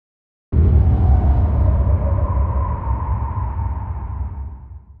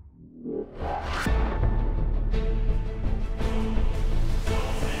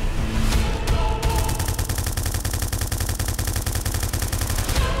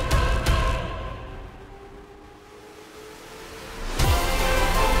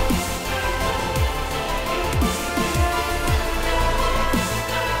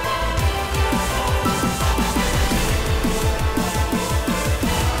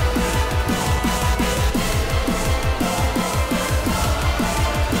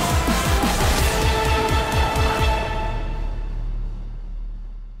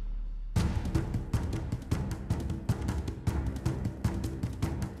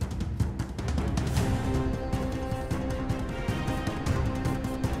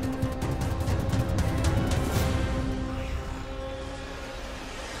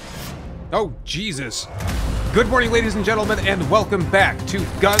Oh, Jesus. Good morning, ladies and gentlemen, and welcome back to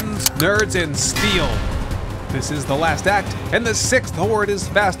Guns, Nerds, and Steel. This is the last act, and the 6th Horde is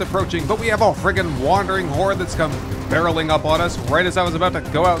fast approaching, but we have a friggin' wandering horde that's come barreling up on us right as I was about to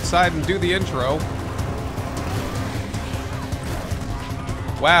go outside and do the intro.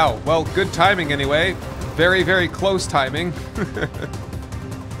 Wow, well, good timing anyway. Very, very close timing.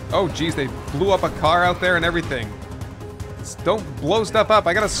 Oh, geez, they blew up a car out there and everything. Don't blow stuff up.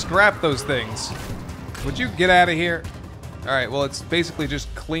 I gotta scrap those things. Would you get out of here? All right, well, it's basically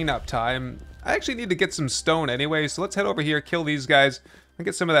just cleanup time. I actually need to get some stone anyway, so let's head over here, kill these guys, and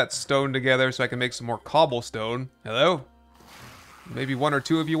get some of that stone together so I can make some more cobblestone. Hello? Maybe one or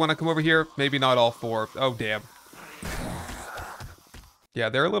two of you want to come over here? Maybe not all four. Oh, damn. Yeah,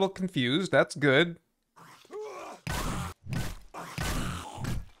 they're a little confused. That's good.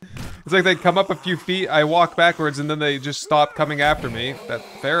 It's like they come up a few feet, I walk backwards, and then they just stop coming after me.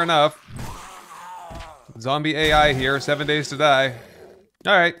 Fair enough. Zombie AI here, 7 days to die.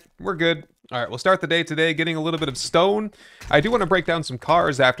 Alright, we're good. Alright, we'll start the day today getting a little bit of stone. I do want to break down some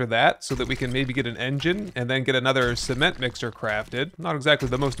cars after that, so that we can maybe get an engine, and then get another cement mixer crafted. Not exactly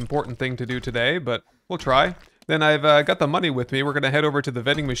the most important thing to do today, but we'll try. Then I've got the money with me. We're going to head over to the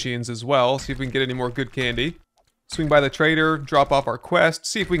vending machines as well, see if we can get any more good candy. Swing by the trader, drop off our quest,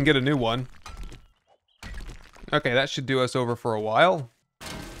 see if we can get a new one. Okay, that should do us over for a while.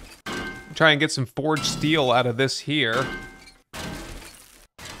 Try and get some forged steel out of this here.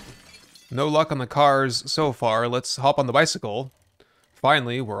 No luck on the cars so far. Let's hop on the bicycle.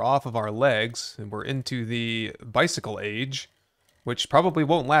 Finally, we're off of our legs, and we're into the bicycle age, which probably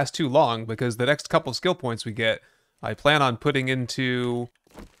won't last too long, because the next couple skill points we get, I plan on putting into...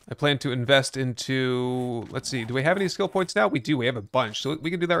 I plan to invest into, let's see, do we have any skill points now? We do, we have a bunch, so we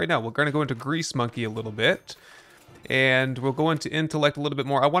can do that right now. We're going to go into Grease Monkey a little bit, and we'll go into Intellect a little bit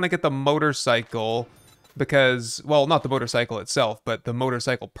more. I want to get the motorcycle, because, well, not the motorcycle itself, but the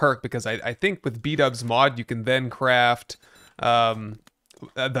motorcycle perk, because I think with Bdub's mod, you can then craft the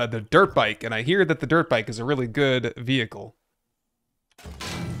dirt bike, and I hear that the dirt bike is a really good vehicle.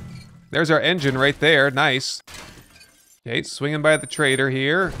 There's our engine right there, nice. Okay, swinging by the trader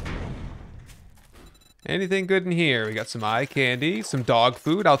here. Anything good in here? We got some eye candy, some dog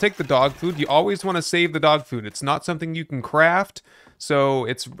food. I'll take the dog food. You always want to save the dog food. It's not something you can craft, so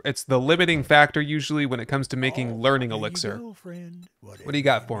it's the limiting factor usually when it comes to making learning elixir. What do you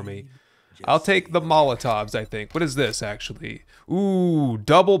got for me? I'll take the Molotovs, I think. What is this, actually? Ooh,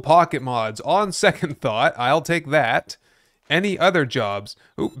 double pocket mods. On second thought, I'll take that. Any other jobs?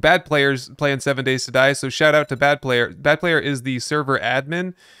 Ooh, Bad Player's playing 7 Days to Die, so shout out to Bad Player. Bad Player is the server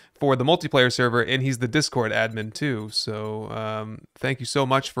admin for the multiplayer server, and he's the Discord admin too. So thank you so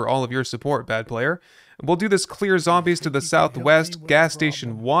much for all of your support, Bad Player. We'll do this clear zombies to the southwest, gas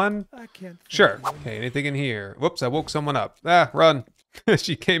station 1. Sure. Okay, anything in here? Whoops, I woke someone up. Ah, run.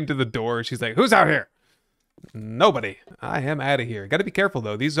 She came to the door. She's like, who's out here? Nobody. I am out of here. Gotta be careful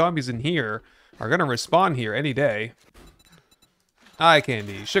though. These zombies in here are gonna respawn here any day. Eye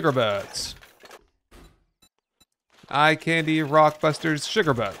candy, sugar butts. Eye candy, rockbusters,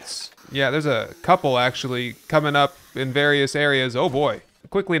 sugar butts. Yeah, there's a couple actually coming up in various areas. Oh boy.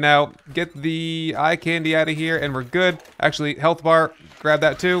 Quickly now, get the eye candy out of here and we're good. Actually, health bar, grab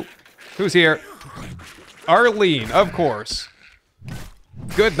that too. Who's here? Arlene, of course.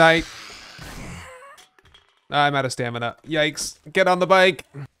 Good night. I'm out of stamina. Yikes. Get on the bike.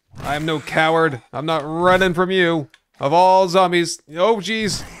 I'm no coward. I'm not running from you. Of all zombies. Oh,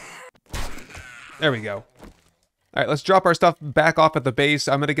 jeez. There we go. All right, let's drop our stuff back off at the base.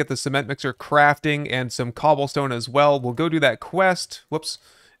 I'm going to get the cement mixer crafting and some cobblestone as well. We'll go do that quest. Whoops.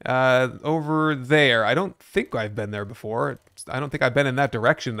 Over there. I don't think I've been there before. I don't think I've been in that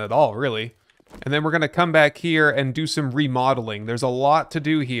direction at all, really. And then we're going to come back here and do some remodeling. There's a lot to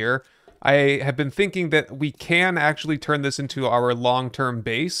do here. I have been thinking that we can actually turn this into our long-term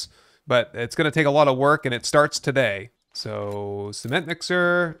base, but it's going to take a lot of work, and it starts today. So, cement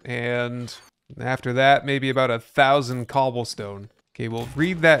mixer, and after that, maybe about 1,000 cobblestone. Okay, we'll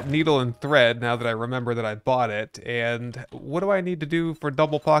read that needle and thread now that I remember that I bought it. And what do I need to do for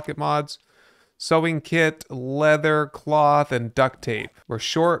double pocket mods? Sewing kit, leather, cloth, and duct tape. We're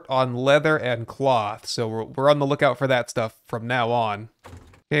short on leather and cloth, so we're on the lookout for that stuff from now on.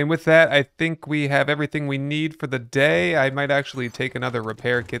 Okay, and with that, I think we have everything we need for the day. I might actually take another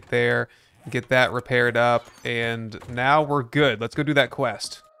repair kit there, get that repaired up, and now we're good. Let's go do that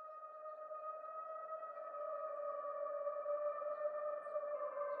quest.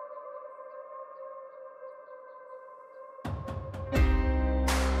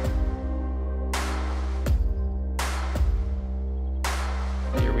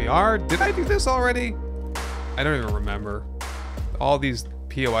 are. Did I do this already? I don't even remember. All these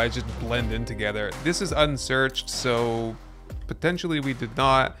POIs just blend in together. This is unsearched, so potentially we did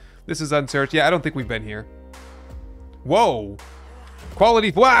not. This is unsearched. Yeah, I don't think we've been here. Whoa.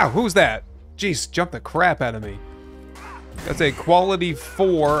 Quality. Wow, who's that? Jeez, jumped the crap out of me. That's a quality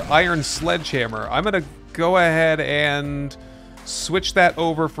 4 iron sledgehammer. I'm gonna go ahead and switch that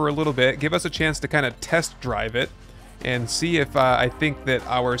over for a little bit. Give us a chance to kind of test drive it and see if I think that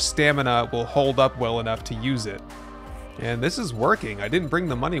our stamina will hold up well enough to use it. And this is working. I didn't bring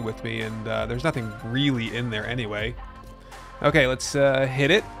the money with me, and there's nothing really in there anyway. Okay, let's hit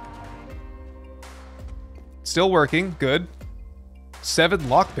it. Still working. Good. 7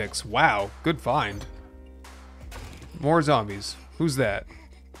 lockpicks. Wow. Good find. More zombies. Who's that?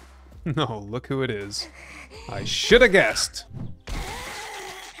 No, look who it is. I should have guessed.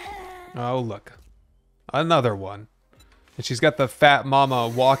 Oh, look. Another one. And she's got the fat mama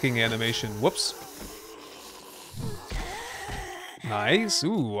walking animation. Whoops. Nice.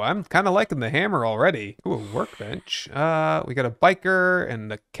 Ooh, I'm kind of liking the hammer already. Ooh, a workbench. We got a biker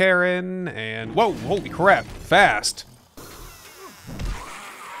and a Karen and... Whoa, holy crap. Fast.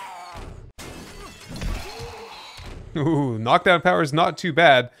 Ooh, knockdown power is not too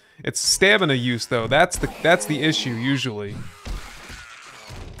bad. It's stamina use though. That's the issue usually.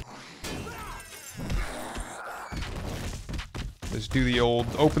 Just do the old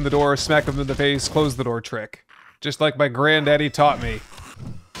open the door, smack them in the face, close the door trick. Just like my granddaddy taught me.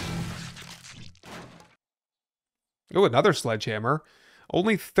 Oh, another sledgehammer.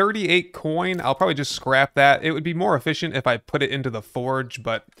 Only 38 coin. I'll probably just scrap that. It would be more efficient if I put it into the forge,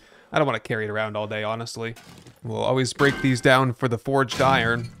 but I don't want to carry it around all day, honestly. We'll always break these down for the forged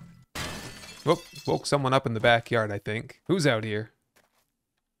iron. Whoop, woke someone up in the backyard, I think. Who's out here?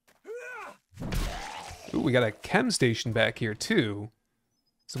 Ooh, we got a chem station back here, too.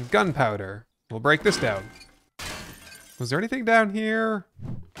 Some gunpowder. We'll break this down. Was there anything down here?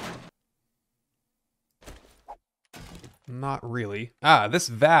 Not really. Ah, this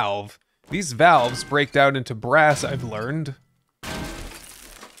valve. These valves break down into brass, I've learned.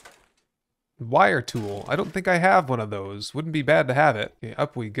 Wire tool. I don't think I have one of those. Wouldn't be bad to have it. Okay,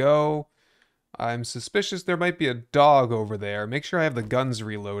 up we go. I'm suspicious there might be a dog over there. Make sure I have the guns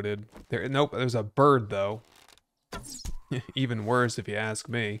reloaded. Nope, there's a bird though. Even worse if you ask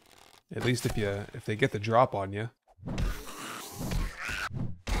me. At least if they get the drop on you.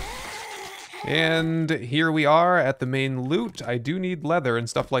 And here we are at the main loot. I do need leather and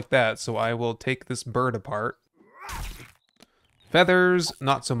stuff like that, so I will take this bird apart. Feathers,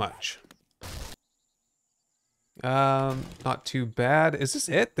 not so much. Not too bad. Is this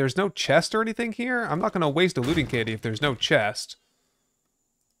it? There's no chest or anything here? I'm not gonna waste a looting candy if there's no chest.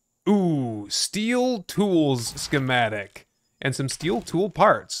 Ooh, steel tools schematic. And some steel tool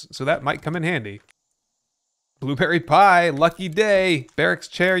parts, so that might come in handy. Blueberry pie, lucky day. Barracks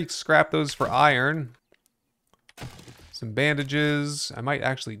chair, you can scrap those for iron. Some bandages. I might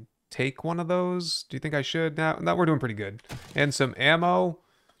actually take one of those. Do you think I should? No, we're doing pretty good. And some ammo.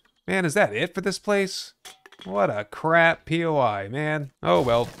 Man, is that it for this place? What a crap POI, man. Oh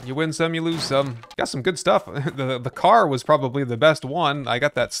well, you win some, you lose some. Got some good stuff. The car was probably the best one. I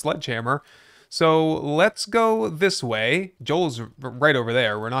got that sledgehammer. So let's go this way. Joel's right over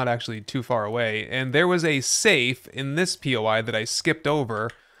there. We're not actually too far away. And there was a safe in this POI that I skipped over.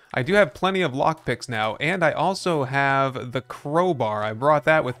 I do have plenty of lockpicks now, and I also have the crowbar. I brought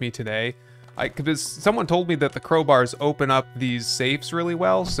that with me today. Because someone told me that the crowbars open up these safes really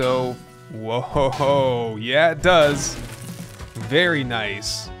well, so... Whoa, yeah it does. Very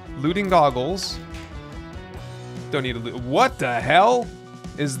nice. Looting goggles. Don't need to loot. What the hell?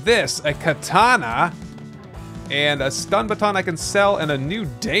 Is this a katana and a stun baton I can sell and a new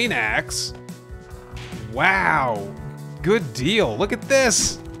Dane axe? Wow, good deal. Look at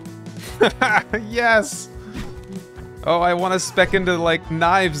this. Yes. Oh, I want to spec into like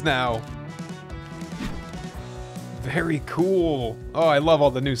knives now. Very cool. Oh, I love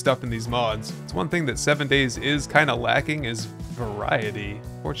all the new stuff in these mods. It's one thing that 7 Days is kind of lacking is variety.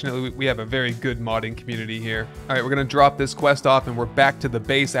 Fortunately, we have a very good modding community here. All right, we're gonna drop this quest off and we're back to the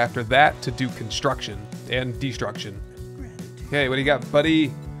base after that to do construction and destruction. Okay, what do you got,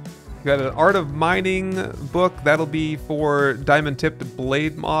 buddy? You got an Art of Mining book. That'll be for diamond-tipped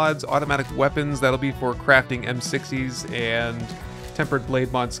blade mods, automatic weapons. That'll be for crafting M60s and tempered blade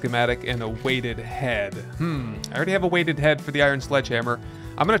mod schematic, and a weighted head. I already have a weighted head for the iron sledgehammer.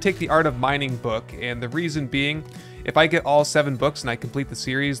 I'm gonna take the Art of Mining book, and the reason being, if I get all 7 books and I complete the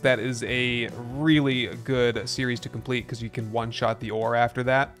series, that is a really good series to complete because you can one-shot the ore after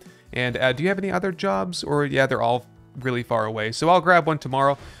that. And do you have any other jobs? Or yeah, they're all really far away. So I'll grab one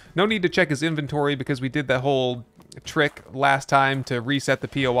tomorrow. No need to check his inventory because we did that whole trick last time to reset the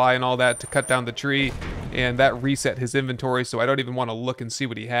POI and all that to cut down the tree, and that reset his inventory, so I don't even want to look and see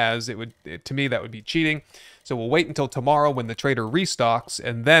what he has. To me, that would be cheating. So we'll wait until tomorrow when the trader restocks,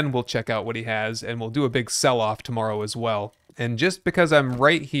 and then we'll check out what he has, and we'll do a big sell-off tomorrow as well. And just because I'm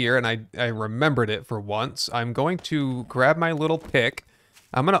right here, and I remembered it for once, I'm going to grab my little pick.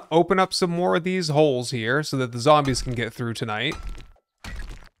 I'm going to open up some more of these holes here so that the zombies can get through tonight.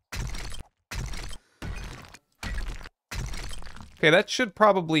 Okay, that should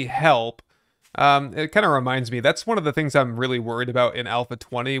probably help. It kind of reminds me, that's one of the things I'm really worried about in Alpha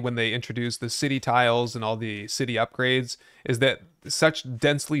 20 when they introduce the city tiles and all the city upgrades, is that such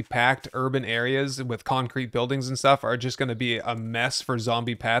densely packed urban areas with concrete buildings and stuff are just going to be a mess for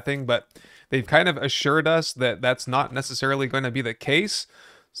zombie pathing, but they've kind of assured us that that's not necessarily going to be the case,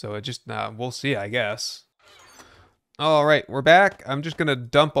 so it just, we'll see, I guess. Alright, we're back. I'm just going to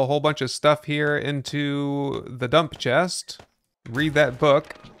dump a whole bunch of stuff here into the dump chest, read that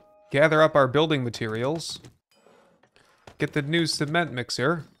book, gather up our building materials, get the new cement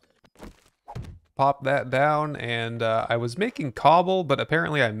mixer, pop that down, and I was making cobble, but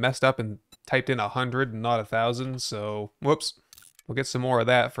apparently I messed up and typed in 100 and not 1,000, so whoops. We'll get some more of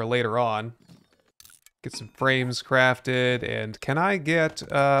that for later on. Get some frames crafted, and can I get,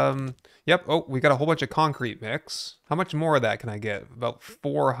 yep, oh, we got a whole bunch of concrete mix. How much more of that can I get? About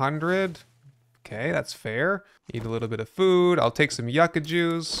 400? Okay, that's fair. Eat a little bit of food. I'll take some yucca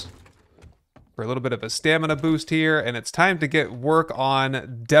juice for a little bit of a stamina boost here, and it's time to get work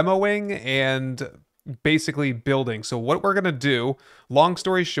on demoing and basically building. So what we're gonna do, long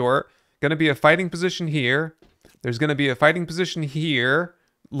story short, gonna be a fighting position here. There's gonna be a fighting position here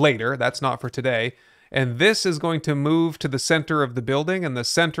later. That's not for today. And this is going to move to the center of the building, and the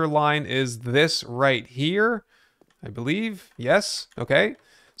center line is this right here, I believe. Yes, okay.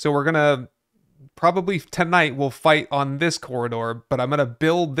 So we're gonna probably tonight we'll fight on this corridor, but I'm going to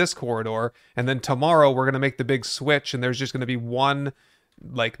build this corridor, and then tomorrow we're going to make the big switch, and there's just going to be one,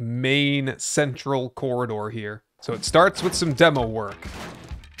 like, main central corridor here. So it starts with some demo work.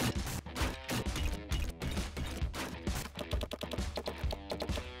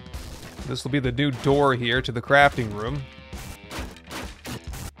 This will be the new door here to the crafting room.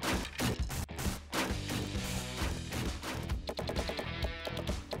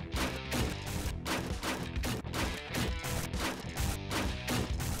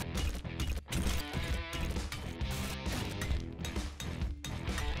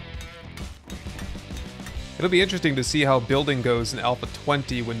 It'll be interesting to see how building goes in Alpha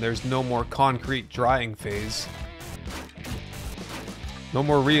 20 when there's no more concrete drying phase. No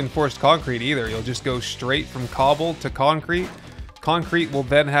more reinforced concrete either. You'll just go straight from cobble to concrete. Concrete will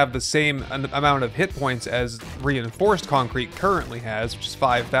then have the same amount of hit points as reinforced concrete currently has, which is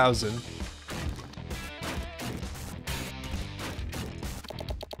 5,000.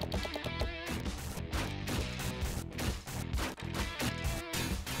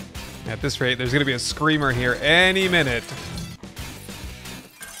 At this rate, there's going to be a screamer here any minute.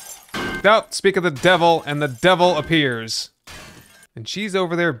 Now, speak of the devil, and the devil appears. And she's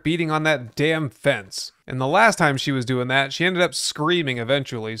over there beating on that damn fence. And the last time she was doing that, she ended up screaming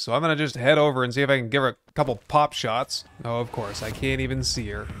eventually, so I'm going to just head over and see if I can give her a couple pop shots. Oh, of course, I can't even see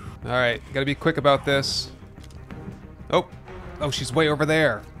her. Alright, gotta be quick about this. Oh, she's way over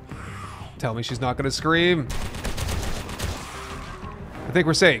there. Tell me she's not going to scream. I think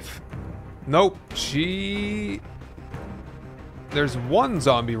we're safe. Nope, there's one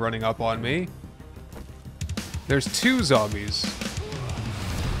zombie running up on me. There's two zombies.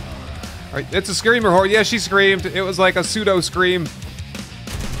 Alright, it's a screamer horde. Yeah, she screamed. It was like a pseudo scream.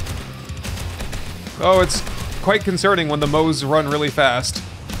 Oh, it's quite concerning when the Moes run really fast.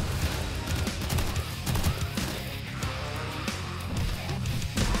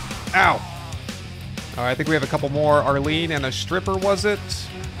 Ow! Alright, I think we have a couple more. Arlene and a stripper, was it?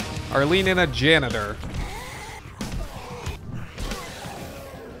 Arlene and a janitor.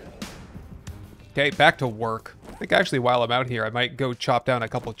 Okay, back to work. I think actually while I'm out here, I might go chop down a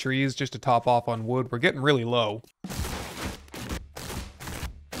couple trees just to top off on wood. We're getting really low.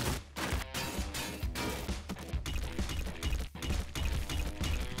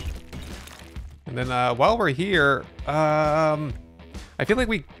 And then while we're here, I feel like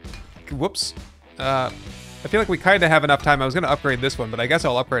we... Whoops. I feel like we kind of have enough time. I was going to upgrade this one, but I guess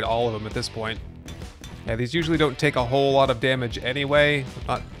I'll upgrade all of them at this point. Yeah, these usually don't take a whole lot of damage anyway.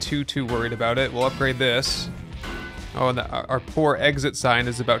 I'm not too worried about it. We'll upgrade this. Oh, and our poor exit sign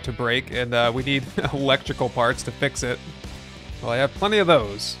is about to break, and we need electrical parts to fix it. Well, I have plenty of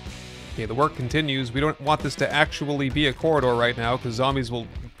those. Okay, the work continues. We don't want this to actually be a corridor right now, because zombies will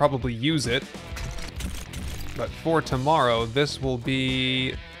probably use it. But for tomorrow, this will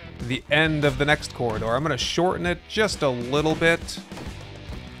be the end of the next corridor. I'm going to shorten it just a little bit.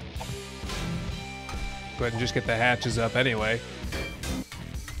 Go ahead and just get the hatches up anyway.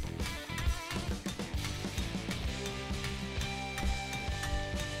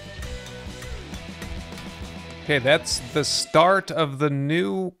 Okay, that's the start of the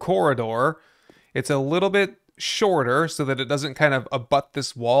new corridor. It's a little bit shorter so that it doesn't kind of abut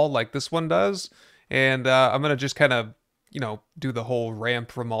this wall like this one does. And I'm going to just kind of, you know, do the whole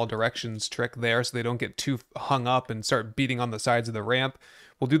ramp from all directions trick there so they don't get too hung up and start beating on the sides of the ramp.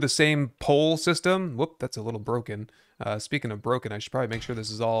 We'll do the same pole system. Whoop, that's a little broken. Speaking of broken, I should probably make sure this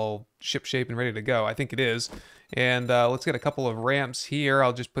is all ship-shape and ready to go. I think it is. And let's get a couple of ramps here.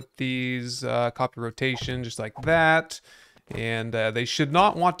 I'll just put these copy rotation just like that. And they should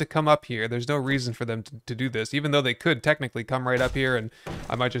not want to come up here. There's no reason for them to do this, even though they could technically come right up here. And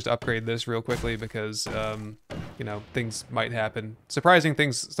I might just upgrade this real quickly because, you know, things might happen. Surprising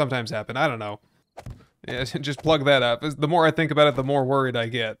things sometimes happen. I don't know. Yeah, just plug that up. The more I think about it, the more worried I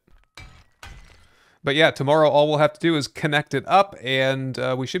get. But yeah, tomorrow all we'll have to do is connect it up, and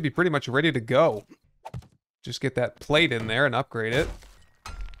we should be pretty much ready to go. Just get that plate in there and upgrade it.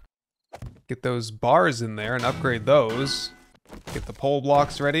 Get those bars in there and upgrade those. Get the pole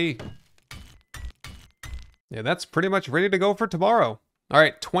blocks ready. Yeah, that's pretty much ready to go for tomorrow. All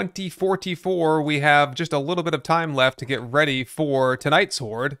right, 2044, we have just a little bit of time left to get ready for tonight's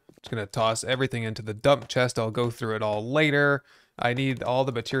Horde. Just gonna toss everything into the dump chest. I'll go through it all later. I need all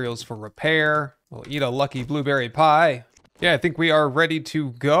the materials for repair. We'll eat a lucky blueberry pie. Yeah, I think we are ready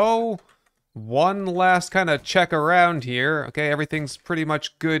to go. One last kind of check around here. Okay, everything's pretty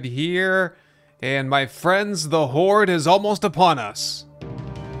much good here. And my friends, the Horde is almost upon us.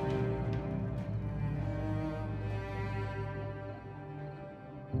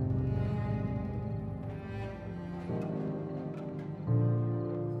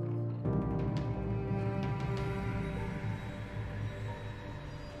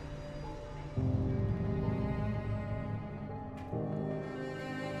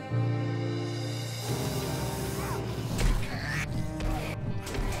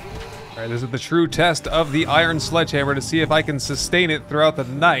 Alright, this is the true test of the Iron Sledgehammer to see if I can sustain it throughout the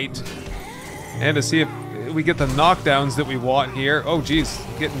night. And to see if we get the knockdowns that we want here. Oh geez,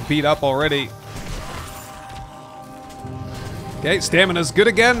 getting beat up already. Okay, stamina's good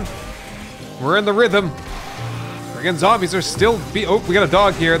again. We're in the rhythm. Again, zombies are still oh, we got a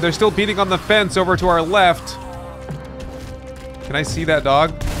dog here. They're still beating on the fence over to our left. Can I see that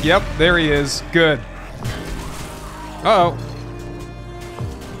dog? Yep, there he is. Good. Uh-oh.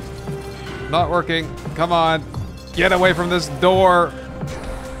 Not working. Come on. Get away from this door.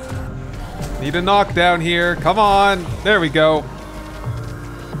 Need a knockdown here. Come on. There we go.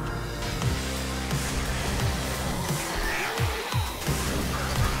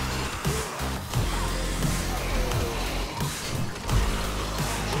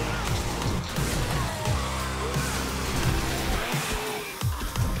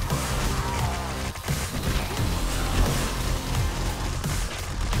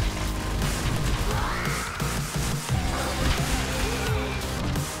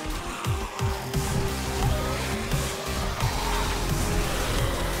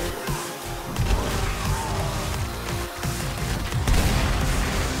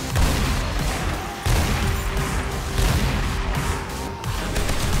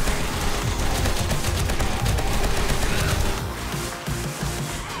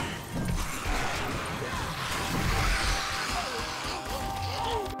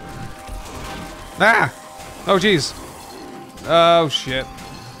 Ah! Oh, jeez. Oh, shit.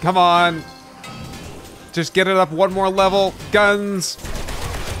 Come on. Just get it up one more level. Guns!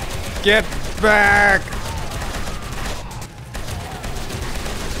 Get back!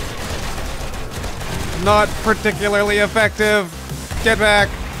 Not particularly effective. Get back.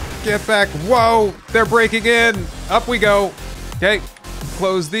 Get back. Whoa! They're breaking in. Up we go. Okay.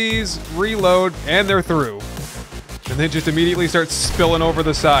 Close these. Reload. And they're through. And they just immediately start spilling over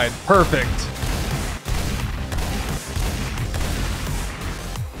the side. Perfect.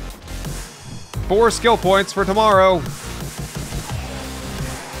 Four skill points for tomorrow.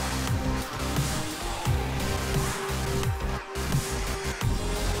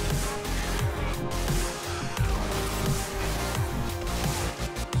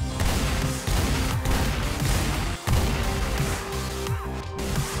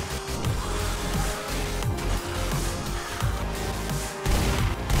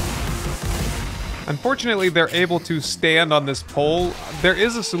 Unfortunately, they're able to stand on this pole. There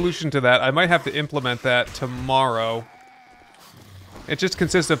is a solution to that. I might have to implement that tomorrow. It just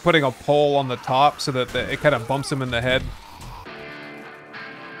consists of putting a pole on the top so that it kind of bumps him in the head.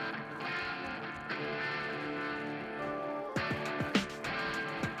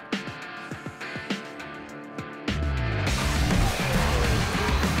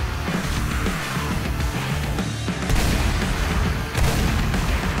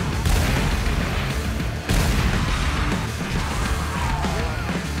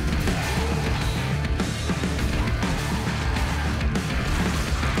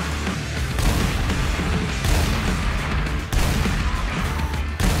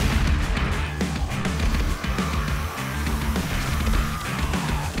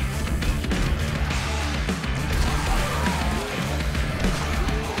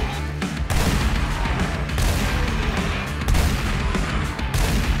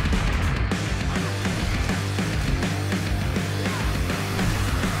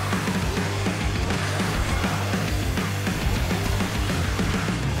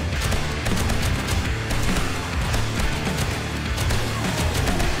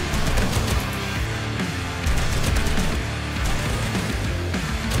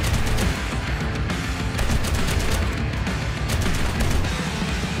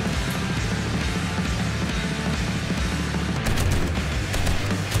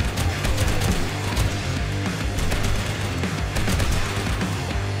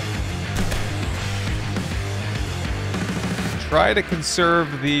 Try to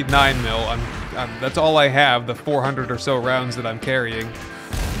conserve the 9mm. That's all I have, the 400 or so rounds that I'm carrying.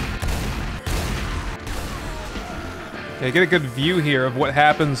 Okay, get a good view here of what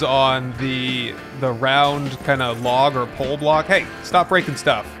happens on the round kind of log or pole block. Hey, stop breaking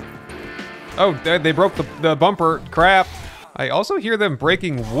stuff. Oh, they broke the bumper. Crap. I also hear them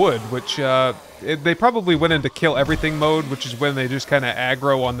breaking wood, which they probably went into kill everything mode, which is when they just kind of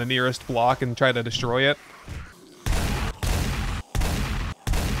aggro on the nearest block and try to destroy it.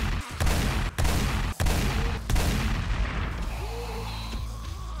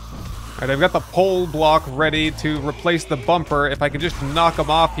 Alright, I've got the pole block ready to replace the bumper. If I can just knock them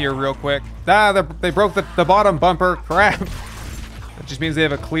off here real quick. Ah, they broke the bottom bumper. Crap. That just means they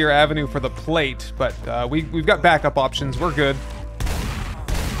have a clear avenue for the plate, but we've got backup options. We're good.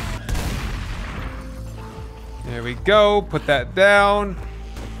 There we go. Put that down.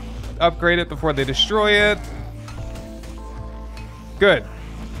 Upgrade it before they destroy it. Good.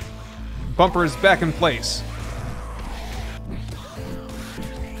 Bumper is back in place.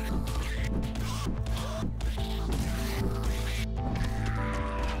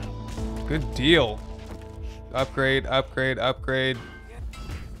 Good deal. Upgrade, upgrade, upgrade.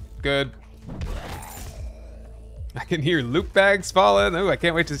 Good. I can hear loot bags falling. Oh, I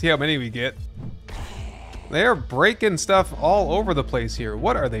can't wait to see how many we get. They are breaking stuff all over the place here.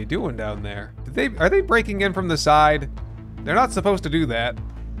 What are they doing down there? Are they breaking in from the side? They're not supposed to do that.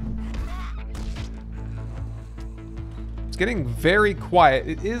 It's getting very quiet.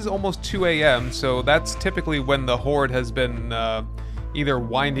 It is almost 2 a.m., so that's typically when the Horde has been either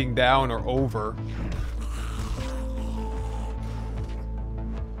winding down or over.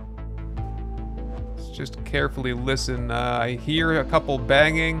 Let's just carefully listen. I hear a couple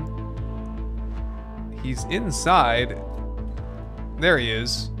banging. He's inside. There he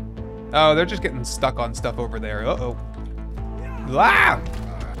is. Oh, they're just getting stuck on stuff over there. Uh-oh. Ah!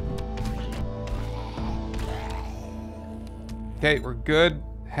 Okay, we're good.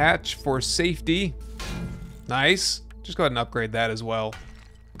 Hatch for safety. Nice. Just go ahead and upgrade that as well.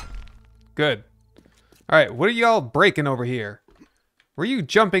 Good. Alright, what are y'all breaking over here? Were you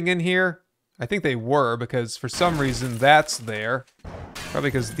jumping in here? I think they were, because for some reason that's there. Probably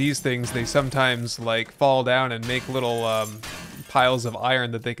because these things, they sometimes like fall down and make little piles of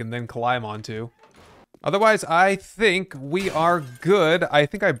iron that they can then climb onto. Otherwise, I think we are good. I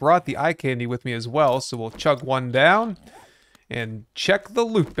think I brought the eye candy with me as well, so we'll chug one down and check the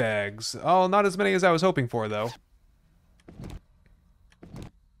loot bags. Oh, not as many as I was hoping for, though.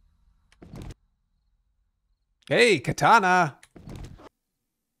 Hey, katana!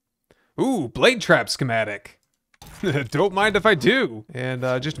 Ooh, blade trap schematic. Don't mind if I do. And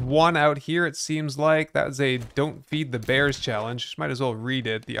just one out here, it seems like. That was a don't feed the bears challenge. Just might as well read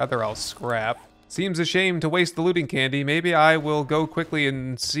it. The other I'll scrap. Seems a shame to waste the looting candy. Maybe I will go quickly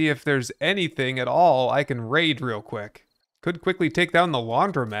and see if there's anything at all I can raid real quick. Could quickly take down the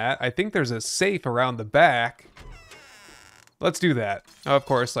laundromat. I think there's a safe around the back. Let's do that. Oh, of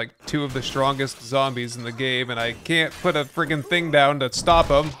course, like 2 of the strongest zombies in the game, and I can't put a friggin' thing down to stop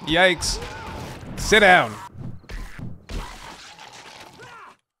them. Yikes. Sit down.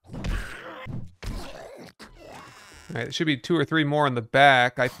 Alright, there should be 2 or 3 more in the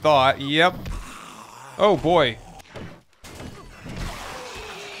back, I thought. Yep. Oh, boy.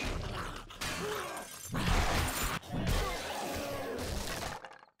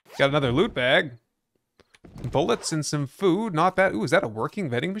 Got another loot bag. Bullets and some food, not bad. Ooh, is that a working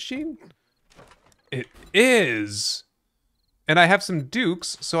vending machine? It is. And I have some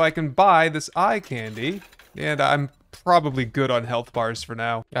dukes, so I can buy this eye candy. And I'm probably good on health bars for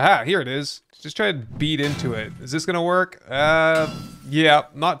now. Aha, here it is. Just try to beat into it. Is this gonna work? Yeah,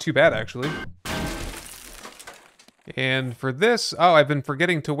 not too bad actually. And for this, oh, I've been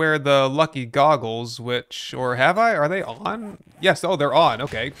forgetting to wear the lucky goggles, which, or have I? Are they on? Yes, oh, they're on,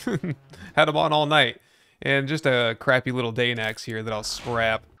 okay. Had them on all night. And just a crappy little Danax here that I'll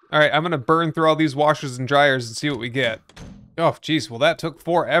scrap. All right, I'm gonna burn through all these washers and dryers and see what we get. Oh, geez, well that took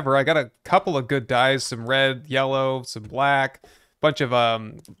forever. I got a couple of good dyes, some red, yellow, some black, bunch of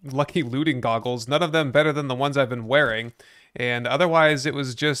lucky looting goggles, none of them better than the ones I've been wearing. And otherwise, it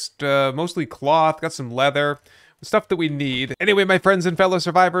was just mostly cloth, got some leather, stuff that we need. Anyway, my friends and fellow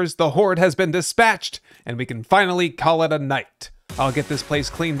survivors, the Horde has been dispatched, and we can finally call it a night. I'll get this place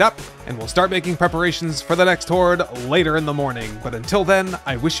cleaned up, and we'll start making preparations for the next Horde later in the morning. But until then,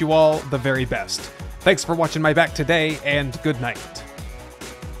 I wish you all the very best. Thanks for watching my back today, and good night.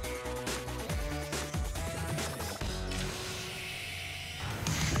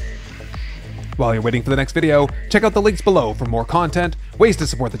 While you're waiting for the next video, check out the links below for more content, ways to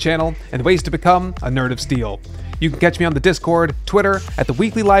support the channel, and ways to become a Nerd of Steel. You can catch me on the Discord, Twitter, at the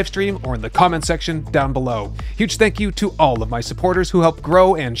weekly live stream, or in the comment section down below. Huge thank you to all of my supporters who help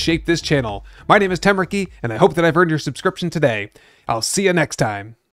grow and shape this channel. My name is Temricky, and I hope that I've earned your subscription today. I'll see you next time.